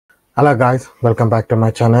Hello guys, welcome back to my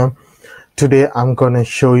channel. Today I'm gonna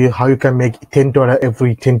show you how you can make $10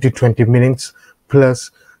 every 10 to 20 minutes plus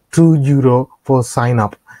 €2 for sign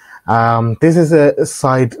up. This is a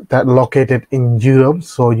site that located in Europe,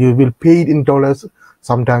 so you will pay it in dollars.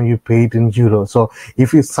 Sometimes you pay it in euros. So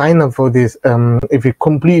if you sign up for this, if you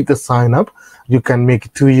complete the sign up, you can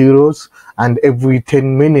make €2, and every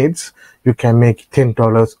 10 minutes you can make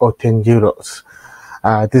 $10 or €10.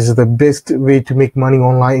 This is the best way to make money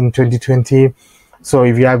online in 2020. So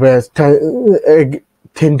if you have a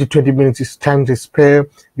 10 to 20 minutes time to spare,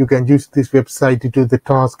 you can use this website to do the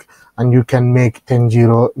task, and you can make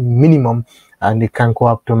 €10 minimum, and it can go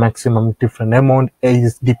up to maximum different amount.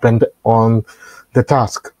 It depends on the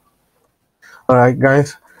task. All right,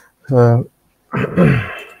 guys.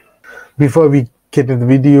 Before we get into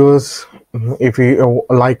the videos, if you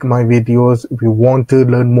like my videos, if you want to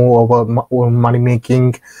learn more about money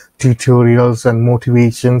making tutorials and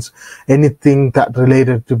motivations, anything that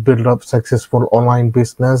related to build up successful online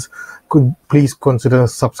business, please consider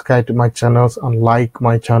subscribe to my channels and like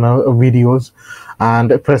my channel videos,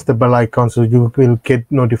 and press the bell icon so you will get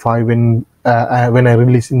notified when I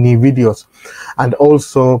release new videos. And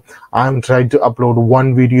also I'm trying to upload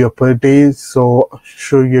one video per day, so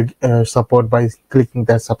show your support by clicking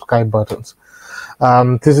that subscribe buttons.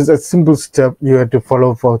 This is a simple step you have to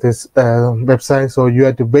follow for this website, so you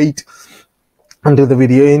have to wait until the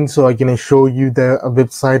video ends so I can show you the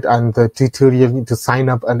website and the tutorial to sign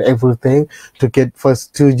up and everything to get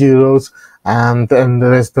first €2, and then the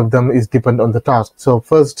rest of them is depend on the task. So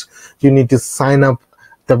first you need to sign up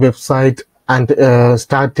the website and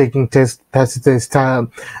start taking tests. That's the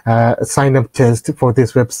sign up test for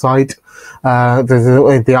this website.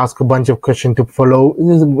 They ask a bunch of questions to follow.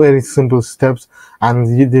 This is very simple steps,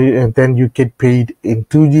 and then you get paid in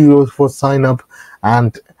 €2 for sign up,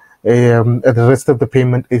 and the rest of the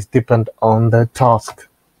payment is depend on the task.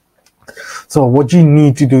 So what you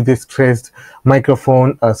need to do this test: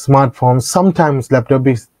 microphone, a smartphone, sometimes laptop.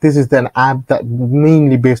 This is an app that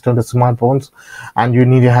mainly based on the smartphones, and you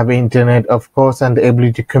need to have internet, of course, and the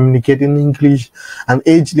ability to communicate in English. And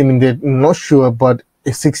age limit, not sure, but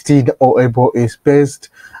 16 or above is best,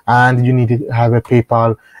 and you need to have a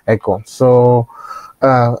PayPal account. So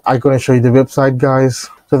I'm gonna show you the website, guys.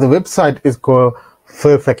 So the website is called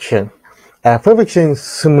Perfection. Perfection is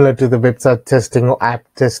similar to the website testing or app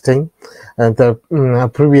testing. The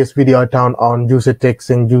previous video I done on user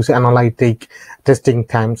testing, user analytic testing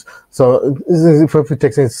times. So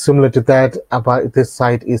Perfection is similar to that, but this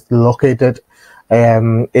site is located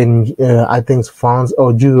in I think France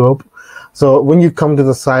or Europe. So when you come to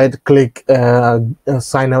the site, click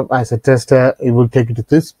sign up as a tester. It will take you to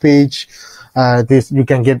this page. You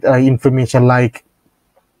can get information like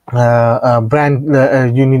brand,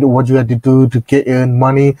 you need what you have to do to earn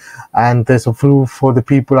money, and there's a proof for the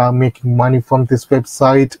people are making money from this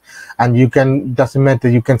website. And you can, doesn't matter,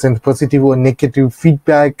 you can send positive or negative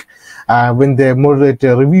feedback. When the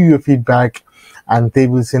moderator review your feedback, and they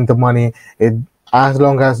will send the money, as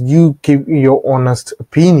long as you give your honest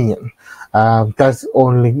opinion. That's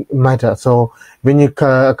only matter. So when you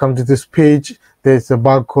come to this page, there's a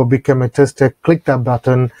barcode, become a tester. Click that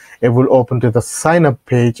button. It will open to the sign up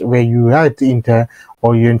page where you have to enter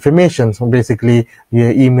all your information. So basically your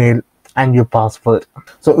email and your password.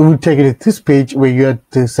 So it will take you to this page where you have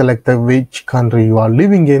to select which country you are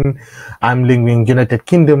living in. I'm living in United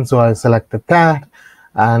Kingdom, so I selected that,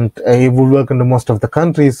 and it will work in the most of the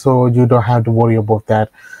countries, so you don't have to worry about that.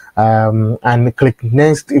 And click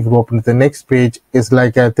next. If you open to the next page, it's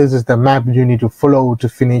like this is the map you need to follow to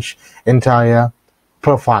finish entire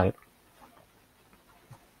profile.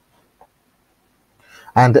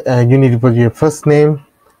 And you need to put your first name,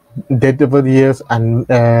 date of birth years, and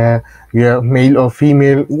your male or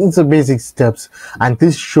female. It's the basic steps, and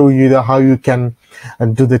this show you how you can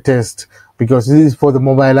do the test, because this is for the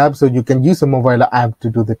mobile app, so you can use a mobile app to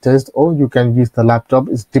do the test, or you can use the laptop.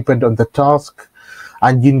 It's depend on the task,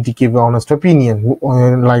 and you need to give an honest opinion.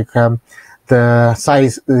 Like the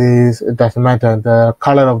size doesn't matter, the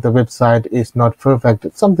color of the website is not perfect,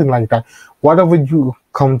 something like that. Whatever you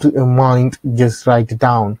come to your mind, just write it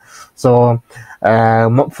down. So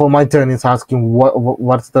for my turn, it's asking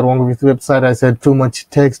what's the wrong with the website. I said too much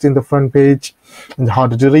text in the front page and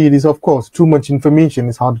hard to read. Is of course too much information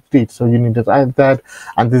is hard to read, so you need to write that.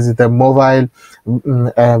 And this is the mobile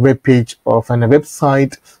web page of a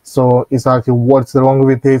website, so it's asking what's the wrong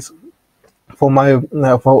with this. For my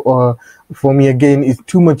for me again, it's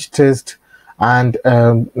too much text, and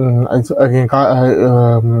again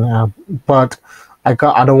but I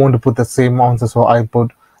don't want to put the same answer, so I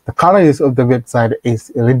put the colors of the website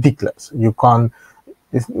is ridiculous. You can't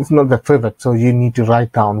it's not that perfect. So you need to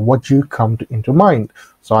write down what you come into mind.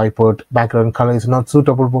 So I put background color is not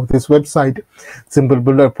suitable for this website. Simple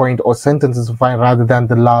bullet point or sentences is fine rather than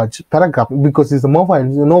the large paragraph, because it's a mobile.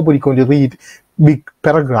 Nobody going to read big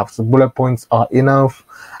paragraphs. Bullet points are enough,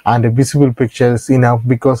 and the visible picture is enough,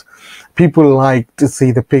 because people like to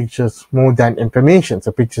see the pictures more than information.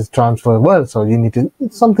 So pictures transfer well. So you need to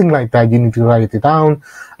something like that. You need to write it down,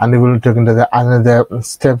 and it will take into the another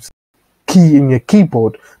steps. Key in your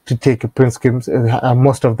keyboard to take a print screen.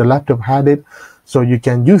 Most of the laptop had it, so you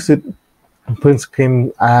can use it, print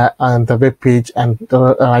screen on the web page and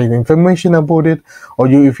write information about it. Or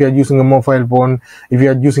if you are using a mobile phone, if you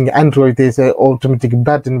are using Android, there's an automatic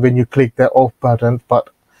button when you click the off button. But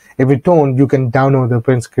if you don't, you can download the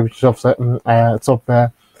print screen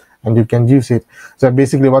software and you can use it. So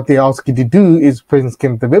basically what they ask you to do is print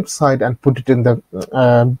screen the website and put it in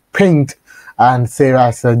the Paint and save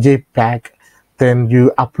as a JPEG. Then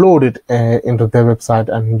you upload it into the website,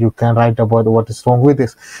 and you can write about what is wrong with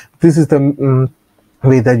this. This is the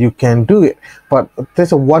way that you can do it. But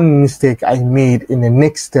there's one mistake I made in the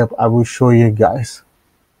next step I will show you guys.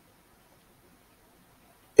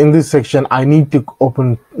 In this section, I need to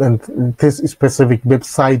open this specific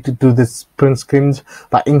website to do this print screens,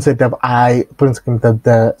 but instead of I print screen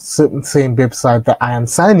the same website that I am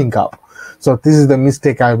signing up. So this is the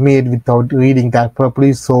mistake I made without reading that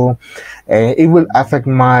properly. So it will affect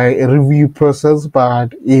my review process.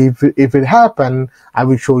 But if it happened, I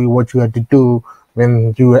will show you what you have to do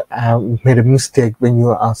when you made a mistake when you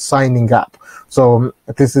are signing up. So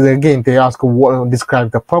this is again, they ask describe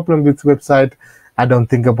the problem with the website. I don't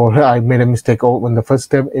think about it. I made a mistake on the first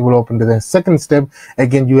step. It will open to the second step.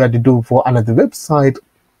 Again, you had to do for another website.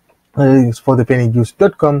 It's for the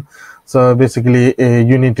pennyjuice.com. So basically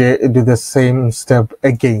you need to do the same step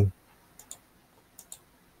again,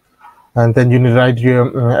 and then you need to write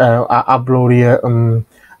your upload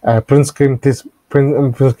your print screen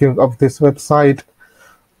of this website.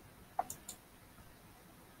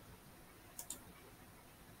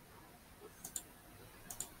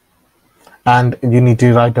 And you need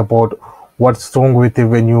to write about what's wrong with it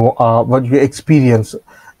when you what you experience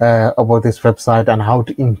about this website and how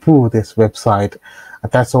to improve this website.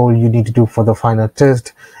 That's all you need to do for the final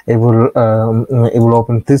test. It will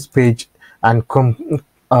open this page and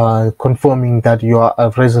confirming that your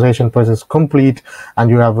registration process complete, and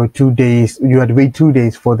you have 2 days. You had to wait 2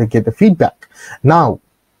 days for to get the feedback. Now,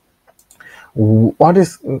 what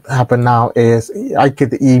is happened now is I get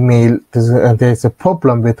the email. There's a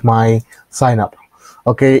problem with my sign up.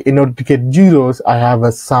 Okay, in order to get zeros, I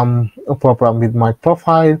have some problem with my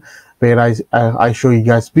profile, where I show you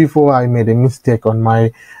guys before I made a mistake on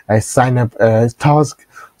my sign up task.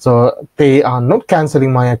 So they are not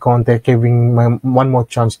canceling my account, they're giving me one more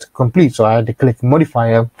chance to complete. So I had to click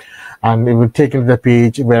modifier, and it will take me to the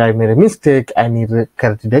page where I made a mistake. I need to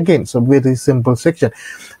correct it again. So very simple section.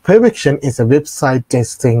 Perfection is a website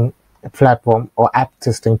testing platform or app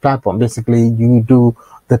testing platform. Basically, you do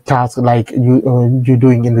the task like you're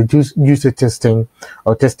doing in the user testing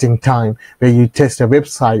or testing time, where you test a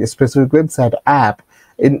website, a specific website app,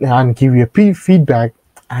 and give you a feedback,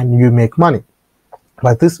 and you make money.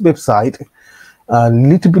 But this website a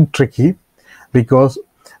little bit tricky, because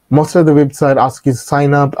most of the website asks you to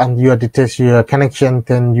sign up and you have to test your connection,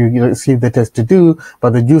 then you receive the test to do.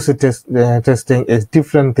 But the user testing is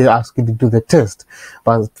different. They ask you to do the test.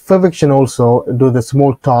 But Perfection also do the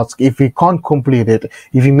small task. If you can't complete it,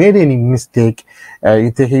 if you made any mistake,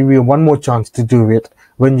 they give you one more chance to do it.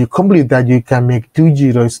 When you complete that, you can make 2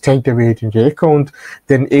 zeros straight away into your account.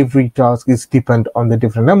 Then every task is depend on the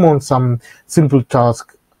different amount. Some simple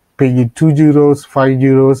task pay you 2 zeros, 5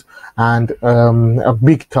 euros, and a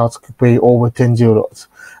big task pay over 10 euros.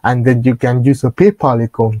 And then you can use a PayPal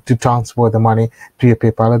account to transfer the money to your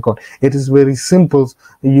PayPal account. It is very simple.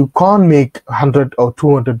 You can't make $100 or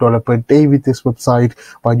 $200 per day with this website,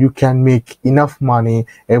 but you can make enough money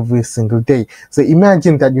every single day. So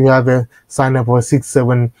imagine that you have a sign up for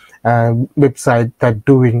 6-7 website that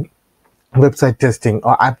doing website testing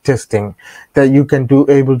or app testing, that you can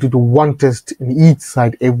able to do one test in each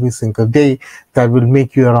site every single day. That will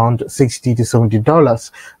make you around $60 to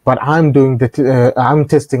 $70. But I'm doing that. I'm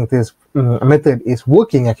testing this method is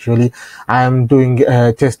working. Actually, I'm doing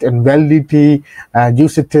test and validity,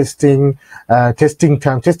 user testing, testing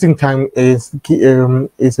time. Testing time is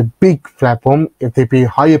a big platform. If they pay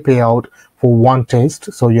higher payout for one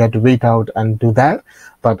test, so you have to wait out and do that.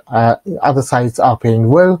 But other sites are paying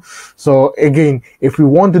well. So again, if you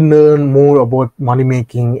want to learn more about money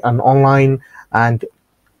making and online and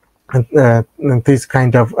this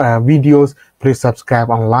kind of videos, please subscribe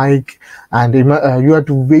and like. And you have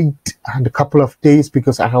to wait a couple of days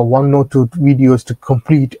because I have 1 or 2 videos to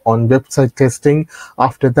complete on website testing.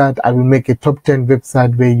 After that, I will make a top 10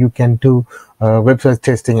 website where you can do website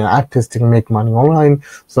testing and ad testing, make money online.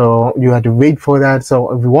 So you have to wait for that.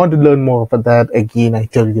 So if you want to learn more about that, again, I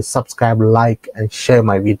tell you, subscribe, like, and share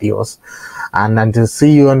my videos. And until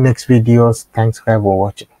see you on next videos, thanks for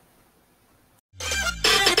watching.